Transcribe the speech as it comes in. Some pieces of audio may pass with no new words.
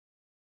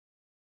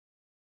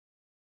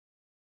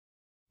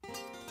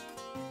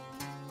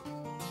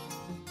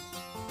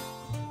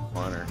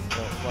funner.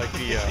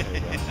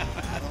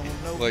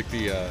 Like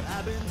the,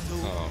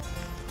 oh.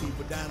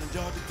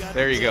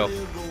 There you go.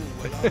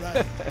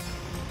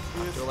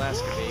 To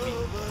Alaska, baby.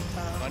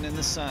 Fun in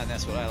the sun,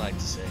 that's what I like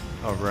to say.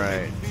 All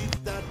right.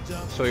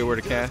 Show you where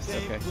to cast?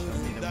 Okay.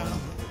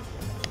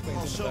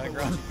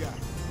 Background.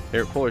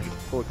 Here, pull the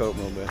coat a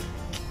little bit.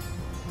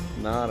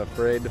 Not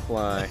afraid to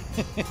fly.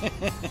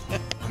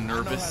 I'm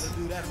nervous.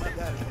 Go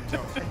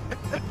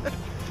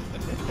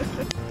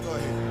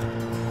ahead.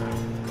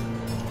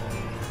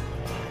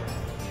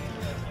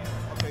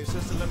 Okay,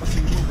 sister, let me see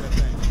you move that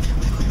thing.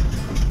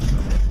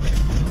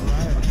 All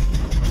right.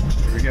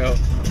 Here we go.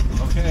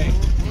 Okay.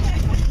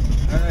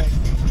 All right.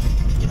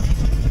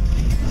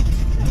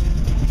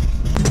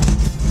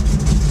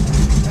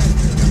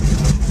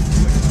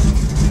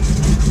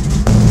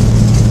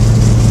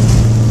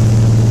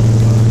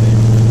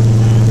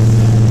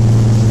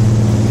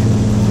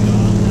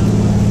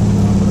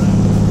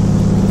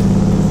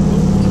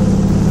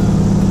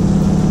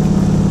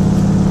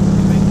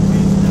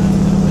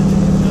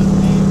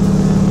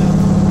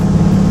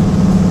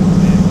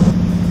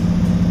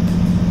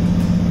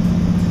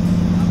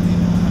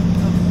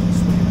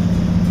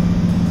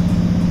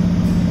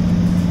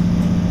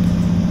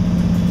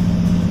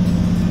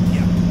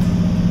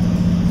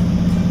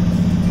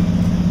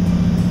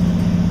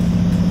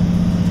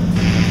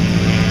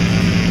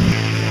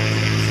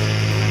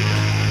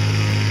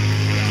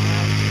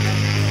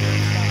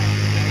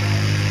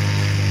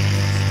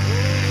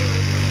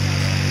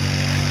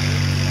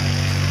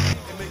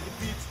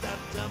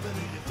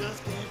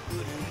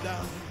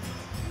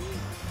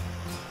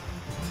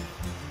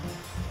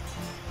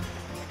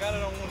 Got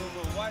it on one of those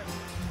little wires.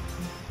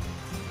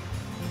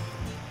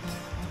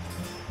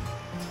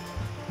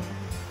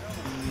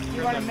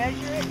 You want to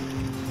measure it?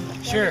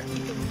 Sure.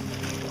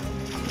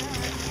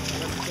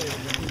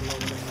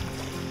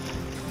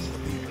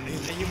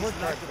 You worked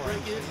hard for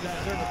it.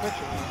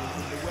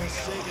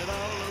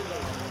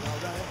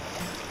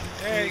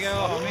 There you go.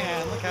 Oh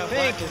man, look how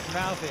big his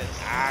mouth is.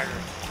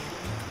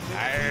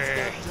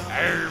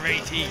 Arr,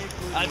 matey.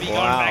 I'll be going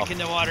back in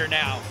the water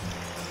now.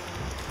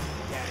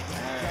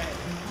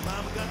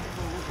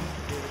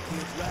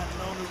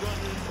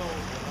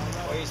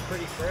 Well, he's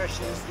pretty fresh.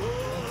 He's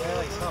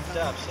barely thumped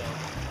up, so been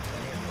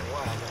here for a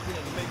while.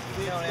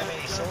 We don't have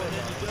any soil on it.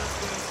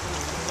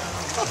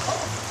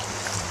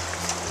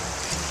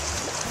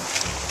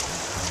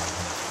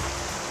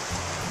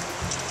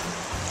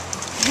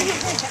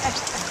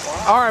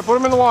 All right, put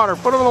him in the water.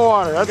 Put him in the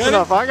water. That's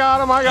enough. I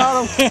got him. I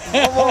got him.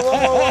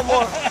 One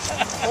more.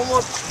 One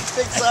more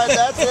big side.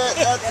 That's it.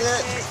 That's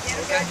it.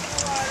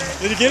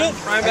 Did you get it?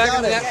 Right back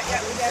in the net.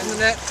 In the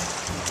net.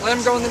 Let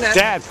him go in the net.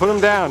 Dad, put him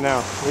down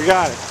now. We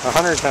got it.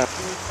 100 times.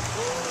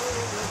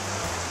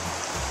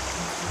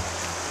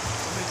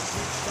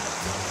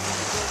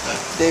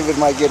 David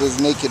might get his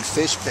naked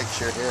fish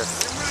picture here.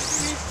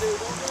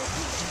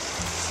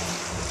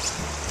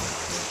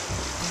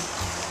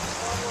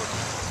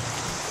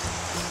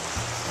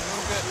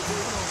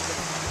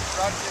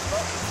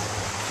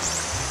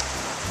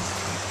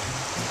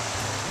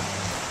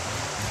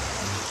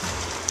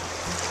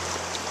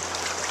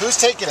 Who's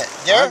taking it?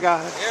 I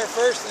got it. Here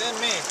first, then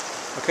me.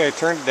 Okay,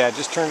 turn to Dad.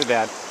 Just turn to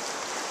Dad.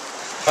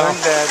 Turn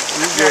to Dad.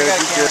 You good.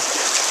 You good.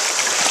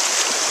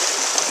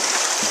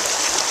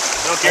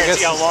 I don't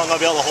guarantee how long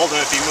I'll be able to hold him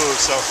if he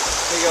moves, so.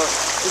 There you go.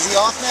 Is he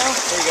off now?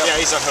 There you go.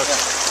 Yeah, he's unhooked.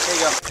 Yeah. There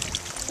you go.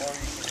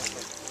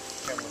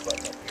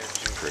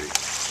 Pretty.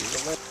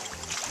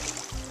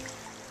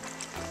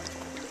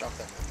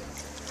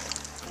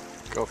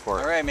 Go for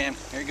it. All right, man.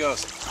 Here he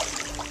goes.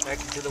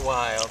 Back into the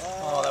wild.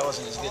 Oh, that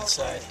wasn't his good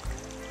side.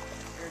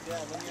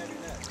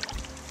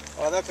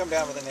 Oh, they'll come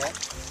down with a net.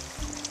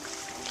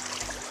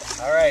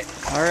 All right.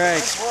 All right.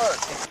 Nice work.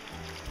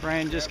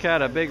 Brian just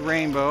caught a big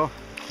rainbow.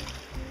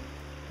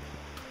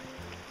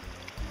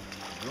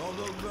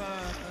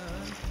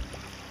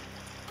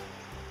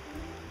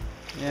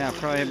 Yeah,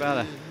 probably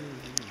about a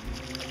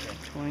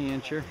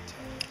 20-incher.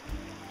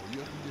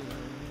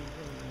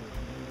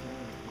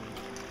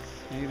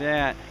 Look at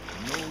that.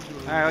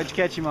 All right, what'd you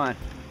catch him on?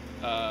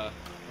 A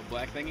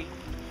black thingy.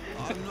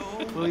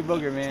 Woolly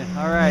booger, man.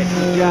 All right,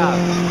 good job.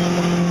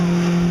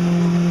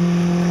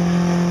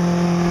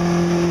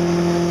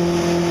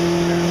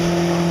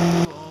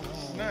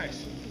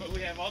 Nice. But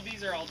we have all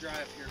these are all dry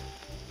up here.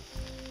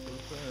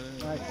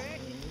 Nice.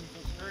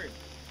 Great.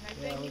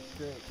 And I think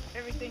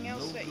everything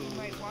else that you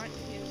might want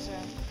is in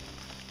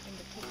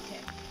the cook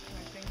tent. I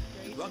think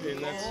great. Okay,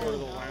 that's sort of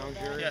the lounge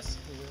area. Yes.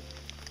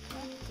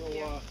 So,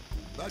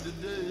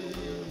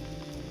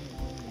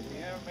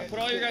 I put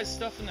all your guys'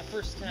 stuff in the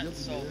first tent,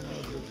 so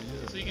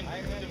you can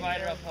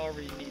divide it up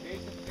however you need.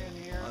 Jason's been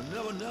here. I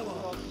never.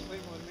 Who else is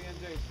sleeping with me and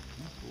Jason?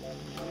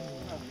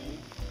 Not me.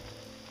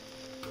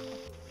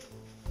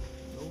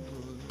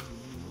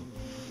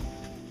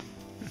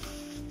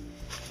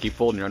 Keep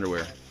folding your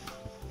underwear.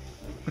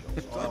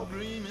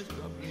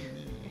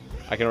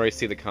 I can already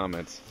see the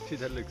comments. Dude,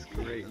 that looks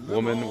great.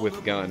 Woman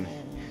with gun.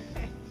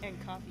 And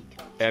coffee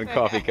cup. And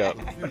coffee cup.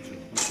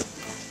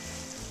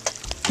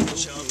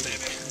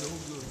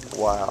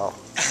 Wow.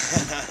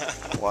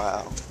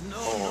 Wow.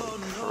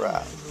 Holy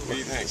crap. Look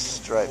at the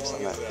stripes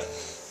on that.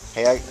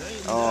 Hey,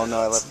 oh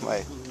no, I left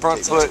my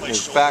front foot and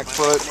his back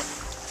foot.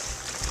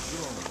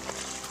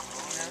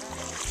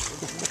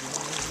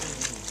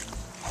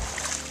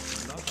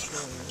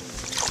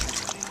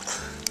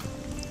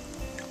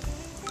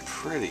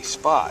 Pretty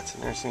spots.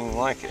 I've never seen anything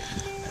like it.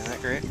 Isn't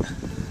that great?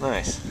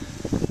 Nice.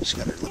 Just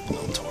got her lip a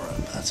little tore up,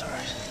 but that's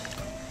alright.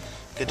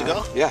 Good to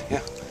go? Yeah,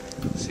 yeah.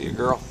 See you,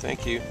 girl.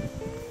 Thank you.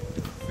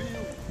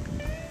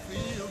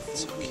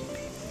 So cute,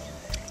 baby.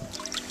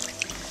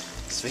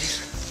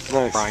 Sweet.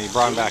 Nice. Brian, you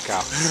brought him back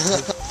out.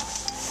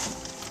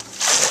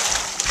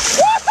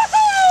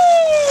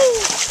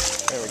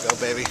 There we go,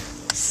 baby.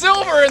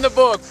 Silver in the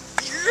book!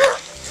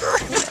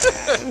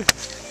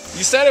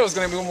 You said it was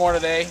going to be more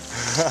today.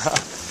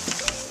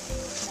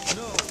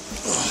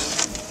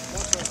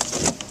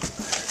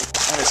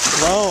 That is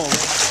chrome.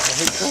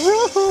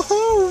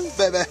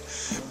 Baby.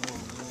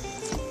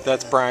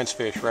 That's Brian's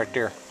fish right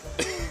there.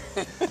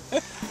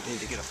 Need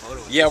to get a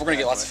photo. Yeah, we're going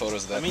to get lots of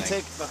photos of that Let me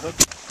thing. take the hook.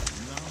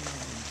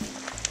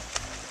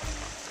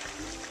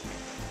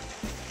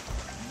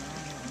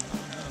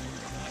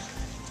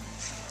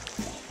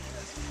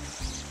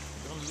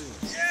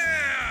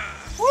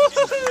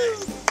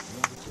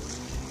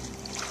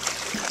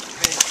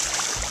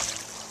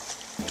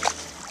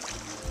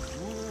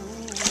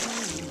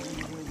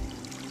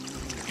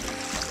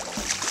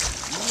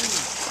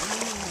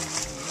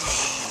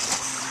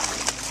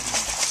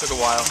 Took a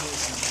while.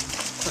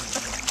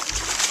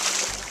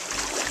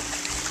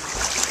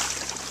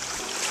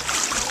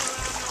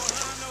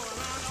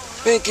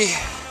 Pinky.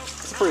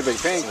 It's a pretty big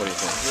pink. What do you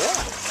think? Yeah.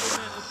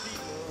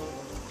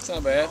 It's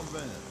not bad.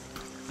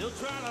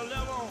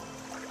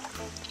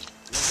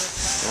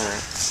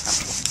 Alright.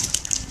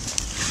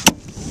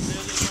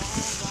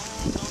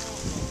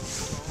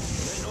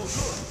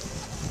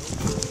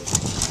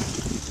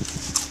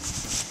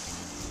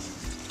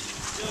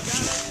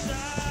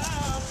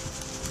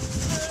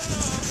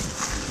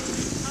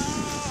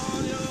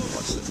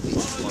 Watch this beat.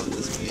 Love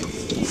this beat.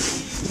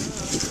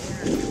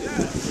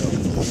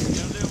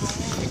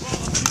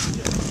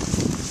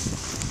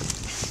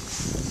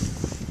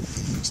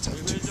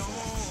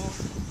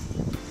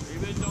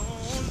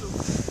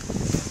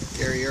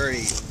 Gary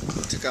already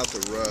took out the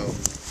row.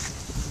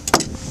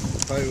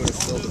 Probably would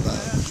have filled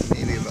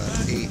maybe about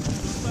 8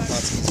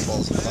 Hotskis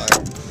balls of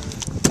fire.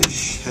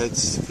 Fish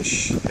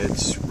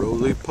heads,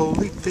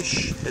 roly-poly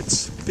fish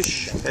heads,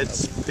 fish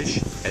heads,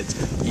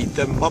 eat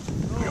them up.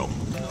 Yo.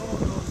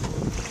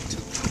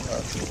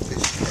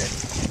 Fish head.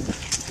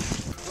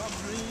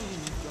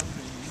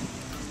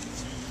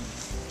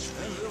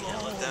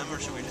 Yell at them, or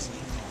should we just eat?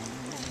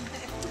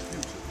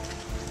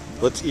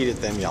 Let's eat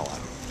it, then yell at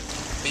them.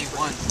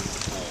 B1.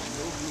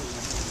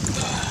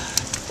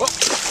 Whoa.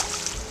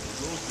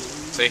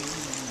 See?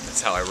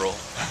 That's how I roll.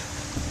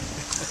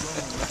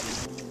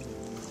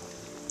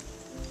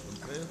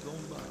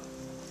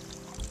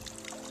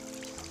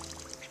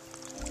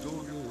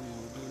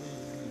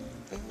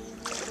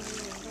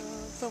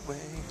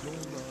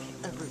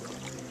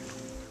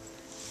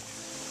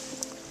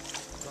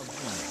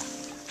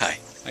 Hi,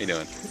 how you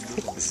doing?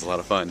 This is a lot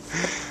of fun.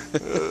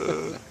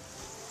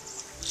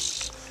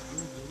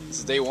 This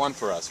is day 1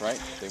 for us, right?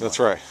 That's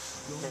right.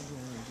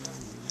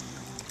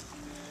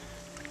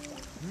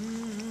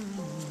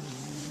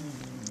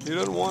 He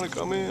doesn't want to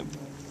come in.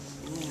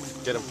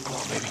 Get him. Come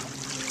on, baby.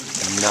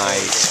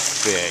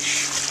 Nice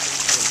fish.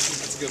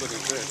 That's a good looking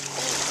fish.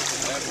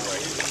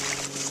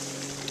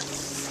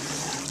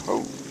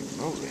 Oh,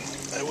 holy.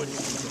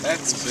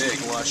 That's big.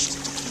 Washed.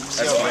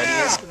 That's Yeah.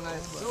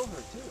 nice.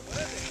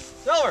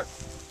 Silver!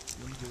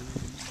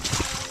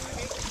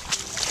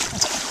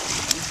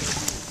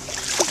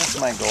 That's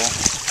my goal.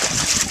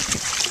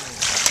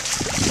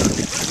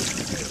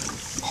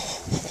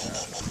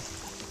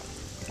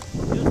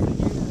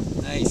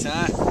 Nice,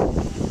 huh?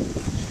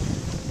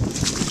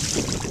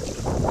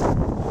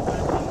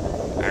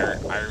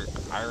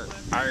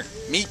 Arr.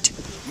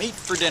 Meat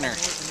for dinner.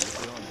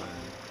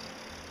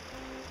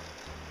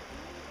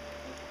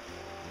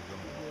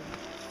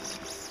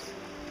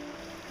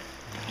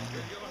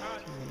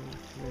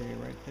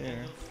 Right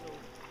there.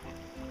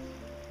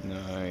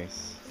 Nice.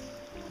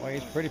 Well,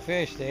 he's a pretty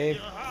fish,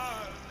 Dave.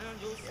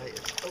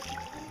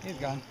 He's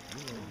gone.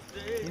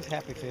 He's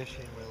happy fish.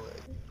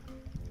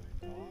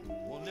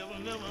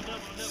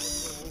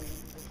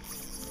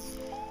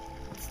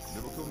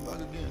 Never come back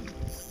again.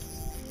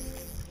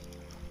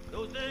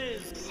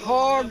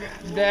 Hog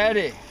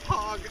Daddy.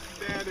 Hog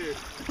daddy.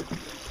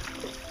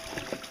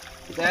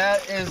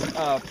 That is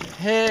a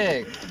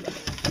pig.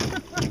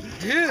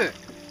 Dude.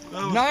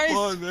 Nice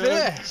fun, man.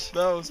 fish.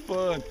 That was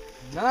fun.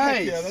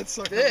 Nice. Yeah, that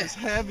sucker fish. was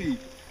heavy.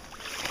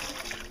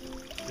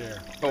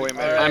 There. Oh, wait a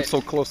minute. All right. I'm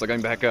so close, I got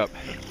him back up.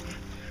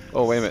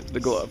 Oh, wait a minute. The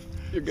glove.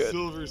 You're good.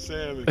 Silver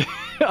salmon.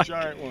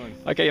 Giant one.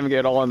 I can't even get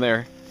it all in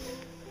there.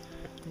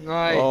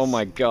 Nice. Oh,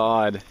 my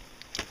God.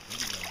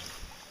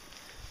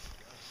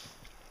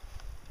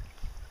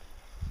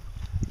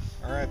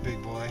 All right,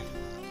 big boy.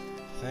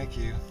 Thank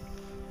you.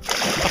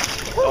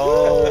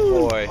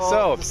 Oh boy.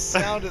 Oh, the So,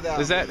 sound of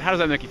that. how does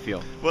that make you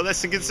feel? Well, that's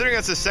considering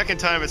that's the second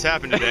time it's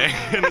happened today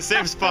in the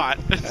same spot.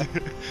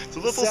 It's a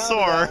little sound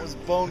sore. Of that was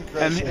bone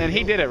crushing. And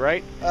he did it,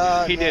 right?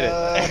 He did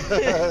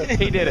it.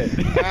 He did it.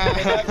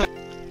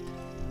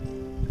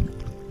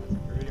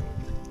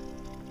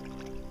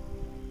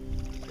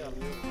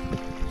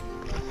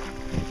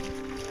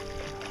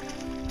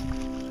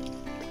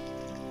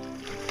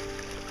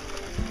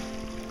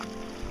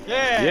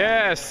 Yeah.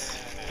 Yes.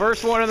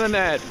 First one in the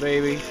net,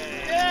 baby.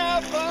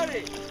 Yeah,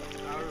 buddy.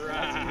 All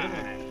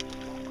right.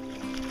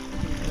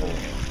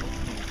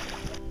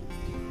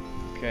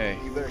 Okay.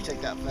 You better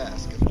take that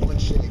fast, because one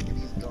shake and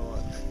he's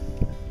gone.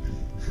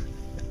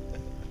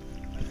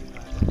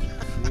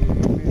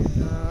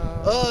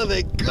 Oh,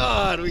 thank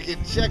God, we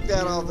can check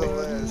that off the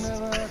list.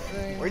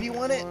 Where do you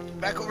want it?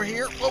 Back over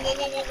here? Whoa, whoa,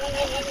 whoa, whoa, whoa,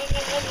 whoa, whoa,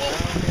 whoa,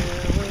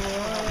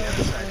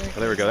 whoa. Oh,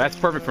 there we go. That's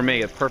perfect for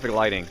me. It's perfect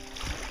lighting.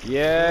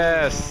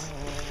 Yes.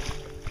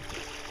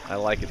 I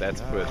like it. That's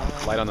good.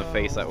 Light on the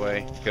face that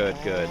way. Good,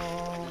 good.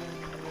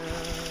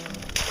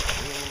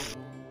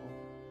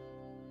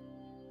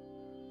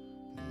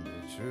 The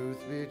truth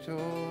be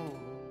told,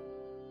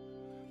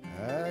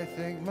 I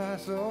think my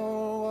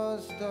soul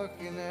was stuck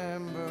in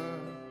amber,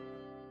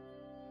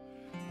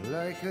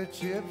 like a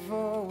chip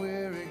for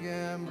weary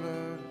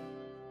gamblers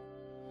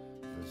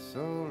for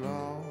so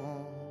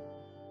long.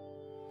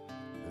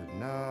 But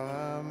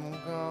now I'm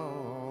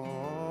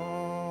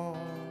gone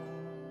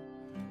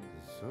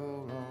for so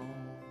long.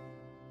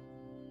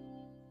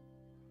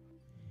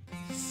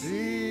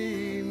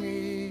 See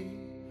me,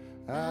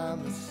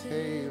 I'm a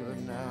sailor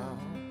now.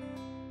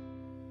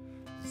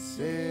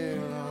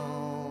 Sail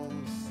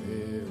on,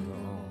 sail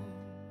on.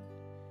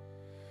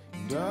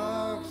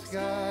 Dark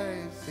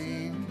skies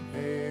seem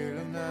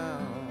paler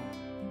now.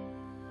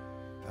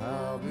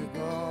 I'll be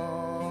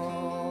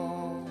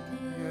gone,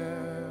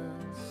 yeah,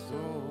 so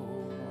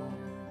long.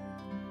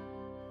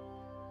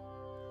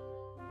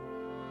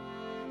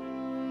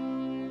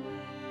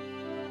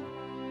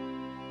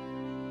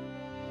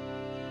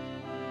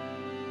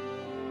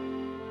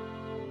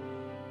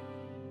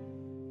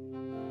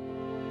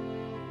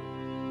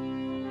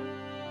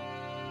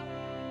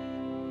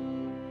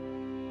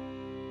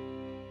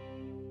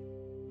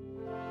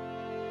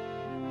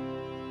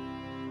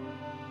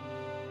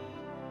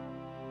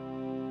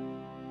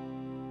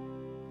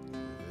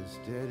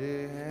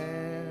 Steady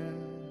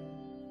hand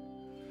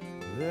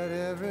that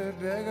every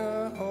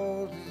beggar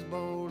holds his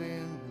bowl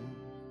in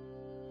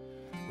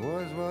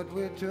was what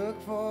we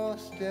took for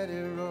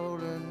steady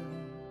rolling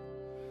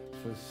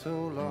for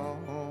so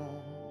long.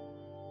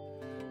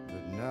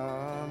 But now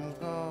I'm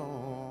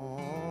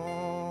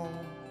gone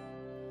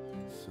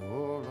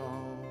so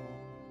long.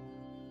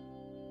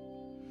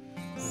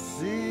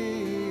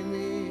 See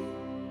me,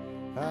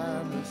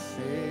 I'm a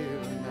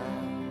sailor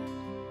now.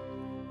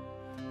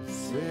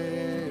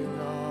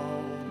 Sail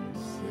on,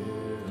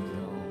 sail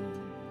on.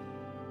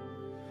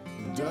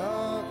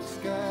 Dark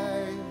sky